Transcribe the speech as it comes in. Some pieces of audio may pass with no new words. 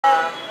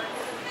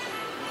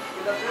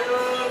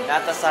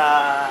Nata sa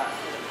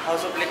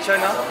House of Lechon,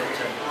 no?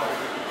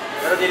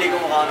 Pero dili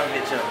ko mukha ng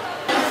lechon.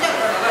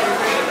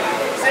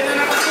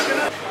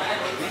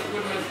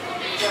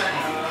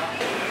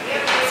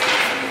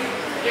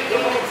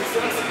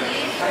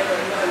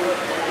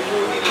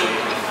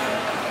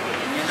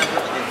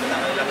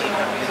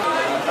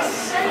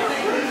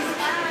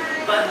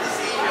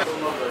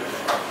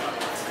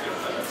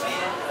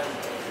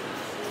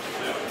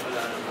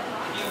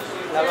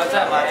 Laban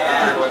sa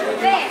mata.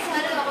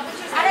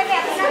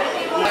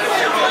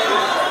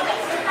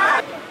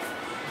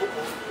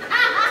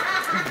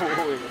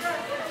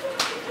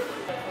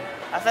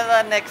 Asa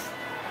na next?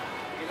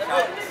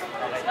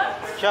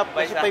 Shop.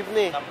 Kasi 5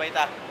 na eh. Sampay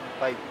ta.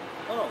 5.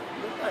 Oo.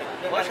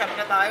 Oh, shop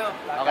na tayo.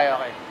 Okay,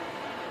 okay.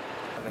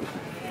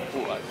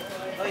 Buwan.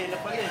 Oh, yun na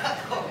pala eh.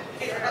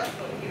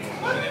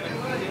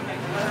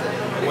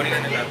 Kunin na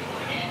nila.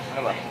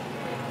 Ano ba?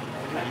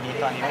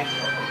 Dito anime.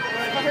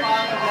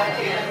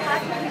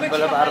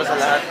 Wala para sa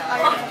lahat.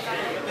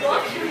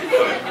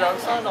 Lang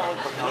sana ako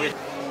pag-hit.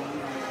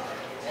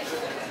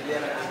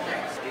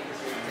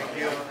 Thank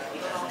you.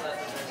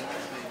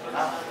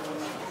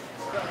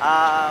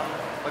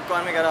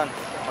 Magkuhan mi karon,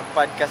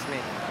 mag-podcast mi.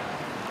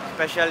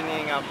 Special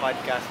ni nga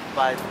podcast,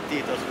 Pad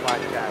Tito's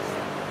Podcast.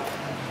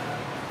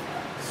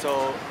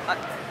 So,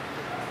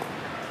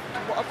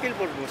 appeal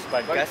po mo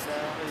sa podcast.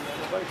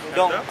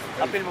 Dong,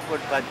 appeal mo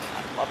po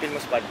appeal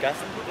mo sa podcast.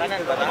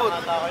 Tanan ba na?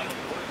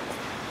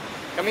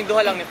 Kaming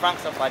duha lang ni Frank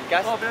sa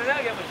podcast. Oh, pero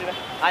lagi mo sila.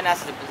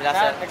 Nasa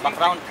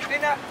background. Hindi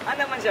na,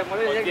 man siya,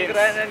 mula yung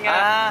giranan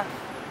nga.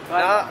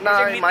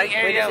 Na mic,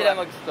 pwede sila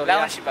mag-story.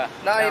 Lounge ba?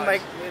 Na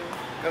mic.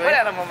 Wala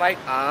naman mic.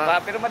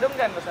 Pero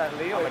madunggan mo sa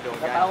layo.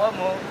 Katawa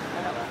mo.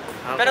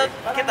 Pero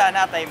kita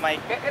natay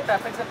mic. Kita,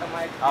 fix at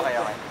mic. Okay,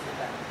 okay.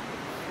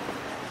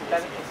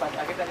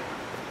 Kita.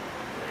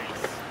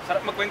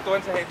 Sarap magkwentuhan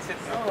sa headset.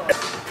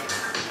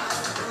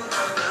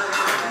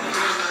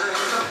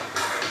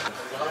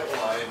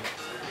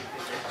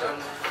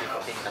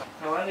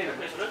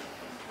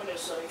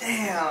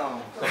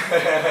 Damn!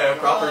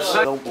 Proper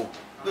shit.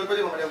 Doon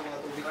pwede mamaya mga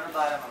tubig. Ano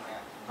tayo mamaya?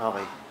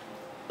 Okay.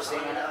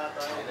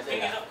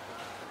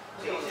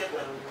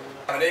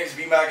 My name's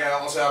B-Mac and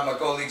also have my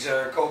colleagues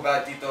here,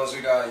 Co-Bad Titos.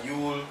 We got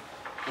Yul,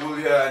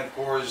 Julia, and of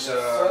course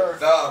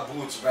the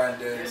Boots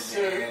Bandits.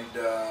 And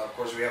of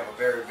course we have a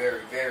very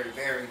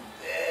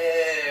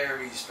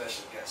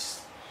special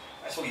guest.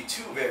 Actually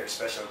 2 very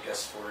special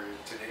guests for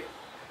today.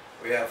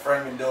 We have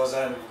Frank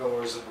Mendoza and of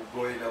course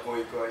Bugoy and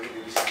Koykoy,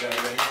 ladies and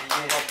gentlemen.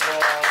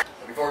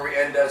 Before we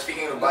end,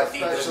 speaking of Bad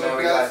Titos, man,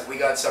 we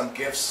got some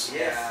gifts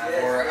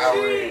for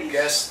our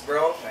guest,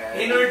 bro.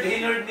 Hinord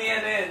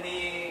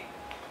ni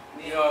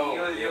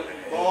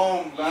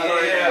Boom!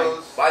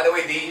 By the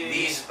way,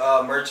 these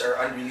merch are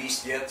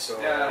unreleased yet, so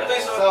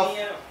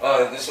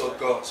this will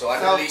go. So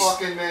unreleased,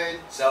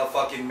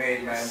 self-fucking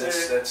made, man.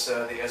 That's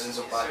the essence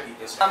of Bad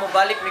Titos. Mo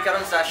balik mi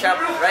karon sa shop,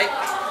 right?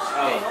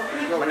 Okay.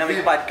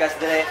 Manamig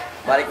podcast dire.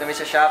 Balik na mi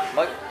sa shop.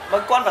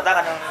 Magkuan pa ta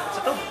kanang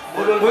sa to.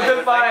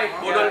 Budol fight.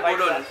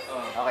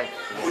 Okay.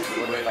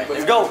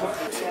 Let's go.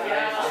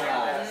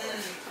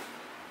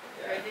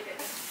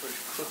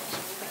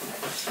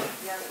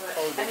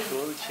 All the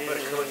cool shit. Ako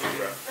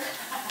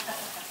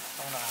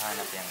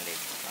nakahanap yung leg.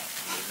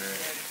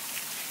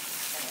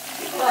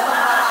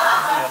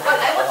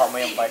 Baka mo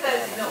yung part na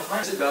yan.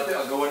 Kasi dati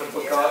agawan ng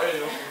pagkain,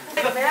 no?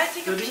 May I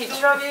take a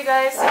picture of you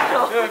guys?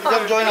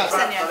 Come join us.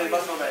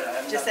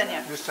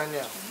 Jasenia.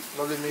 Justania.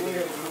 Lovely meeting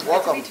you.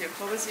 Welcome. Nice to meet you.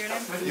 What was your name?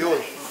 Yul.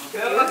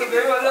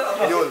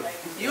 Yul.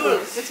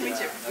 Yul. Good to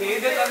meet you.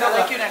 I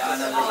like your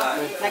necklace.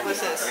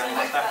 Necklaces.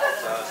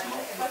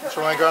 It's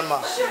for my grandma.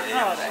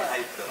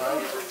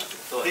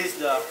 He's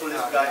the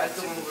coolest guy. I'm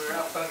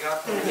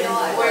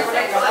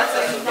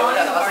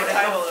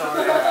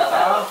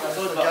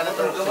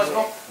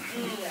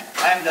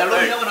the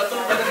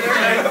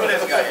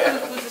coolest guy.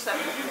 Who's the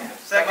second?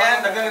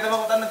 Second,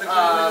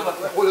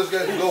 The coolest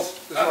guy is Luke.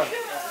 This one.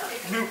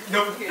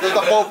 There's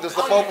the Pope. There's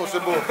the Pope of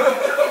Cebu.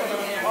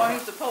 Oh,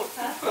 he's the Pope.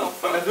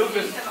 The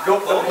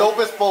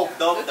dopest Pope.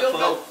 Dope the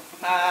Pope.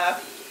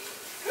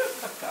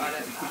 Got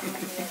it.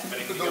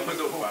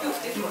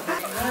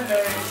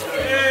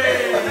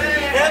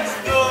 Let's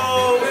go!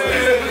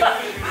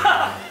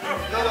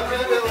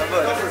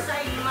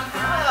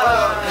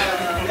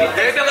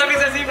 Dito kami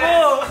sa Cebu!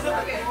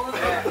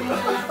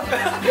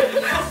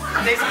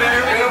 Next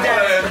better with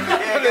that.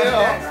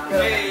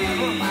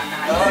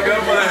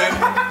 Ganun pala yun.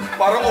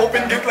 Parang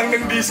open gate lang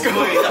ng disco.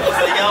 Tapos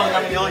sayaw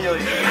ng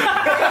yoyoy.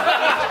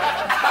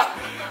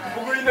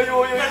 Bugoy na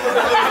yoyo yun.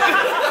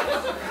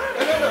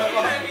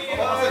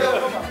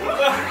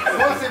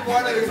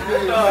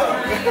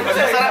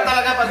 Masarap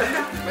talaga pag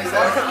may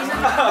sarap.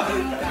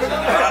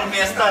 Parang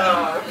fiesta,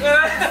 no?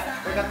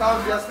 May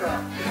katawag fiesta.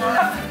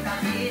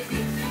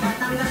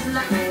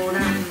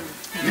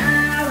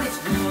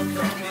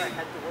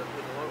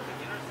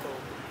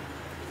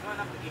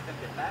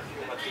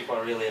 What people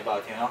are really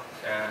about, you know?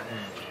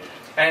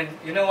 And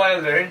you know what I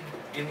learned?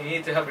 You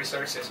need to have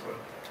resources, bro.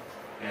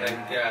 Like,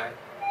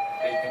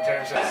 in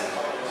terms of...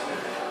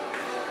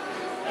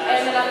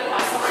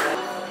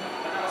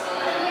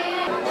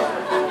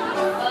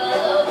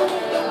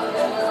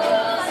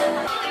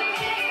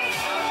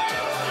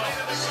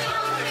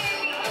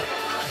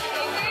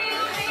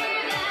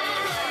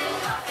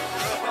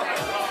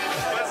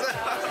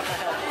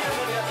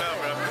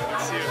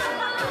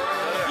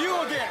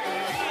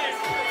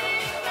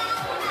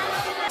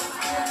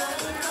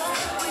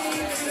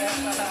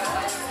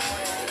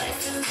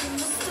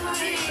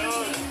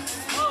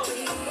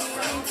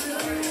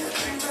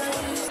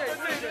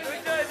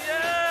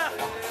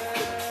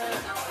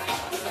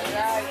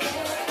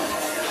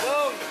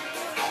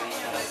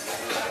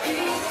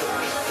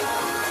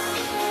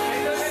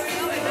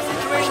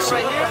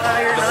 Right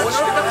here, the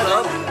owner of the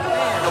club,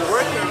 the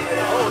worker,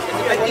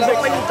 iba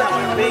pa yung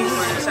down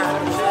base sa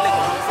once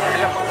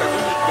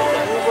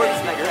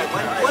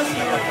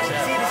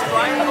you see this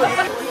triangle,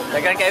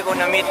 dagan kayo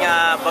kung na-meet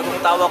nga bagong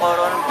tawa ko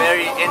ron,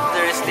 very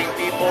interesting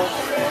people.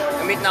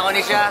 Na-meet na ako ni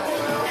siya.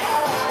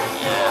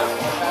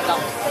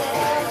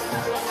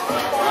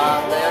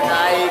 Dayon na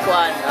ay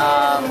kuan,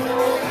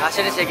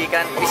 asa na siya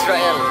gikan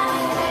Israel.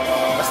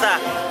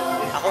 Basta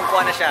akong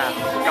kuan na siya,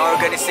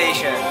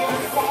 ka-organization.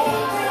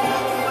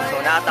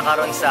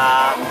 Natakaroon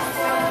sa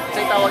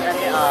sa'y tawag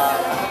ani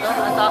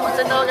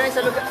sa'y tawag ani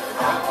sa lugar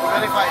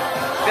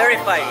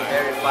verified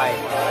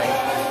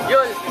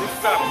yun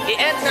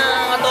i-end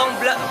na atong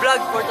vlog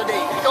for today.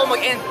 Ikaw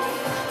mag-end.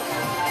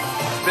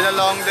 It's been a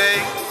long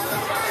day.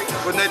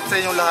 Good night sa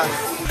inyong lahat.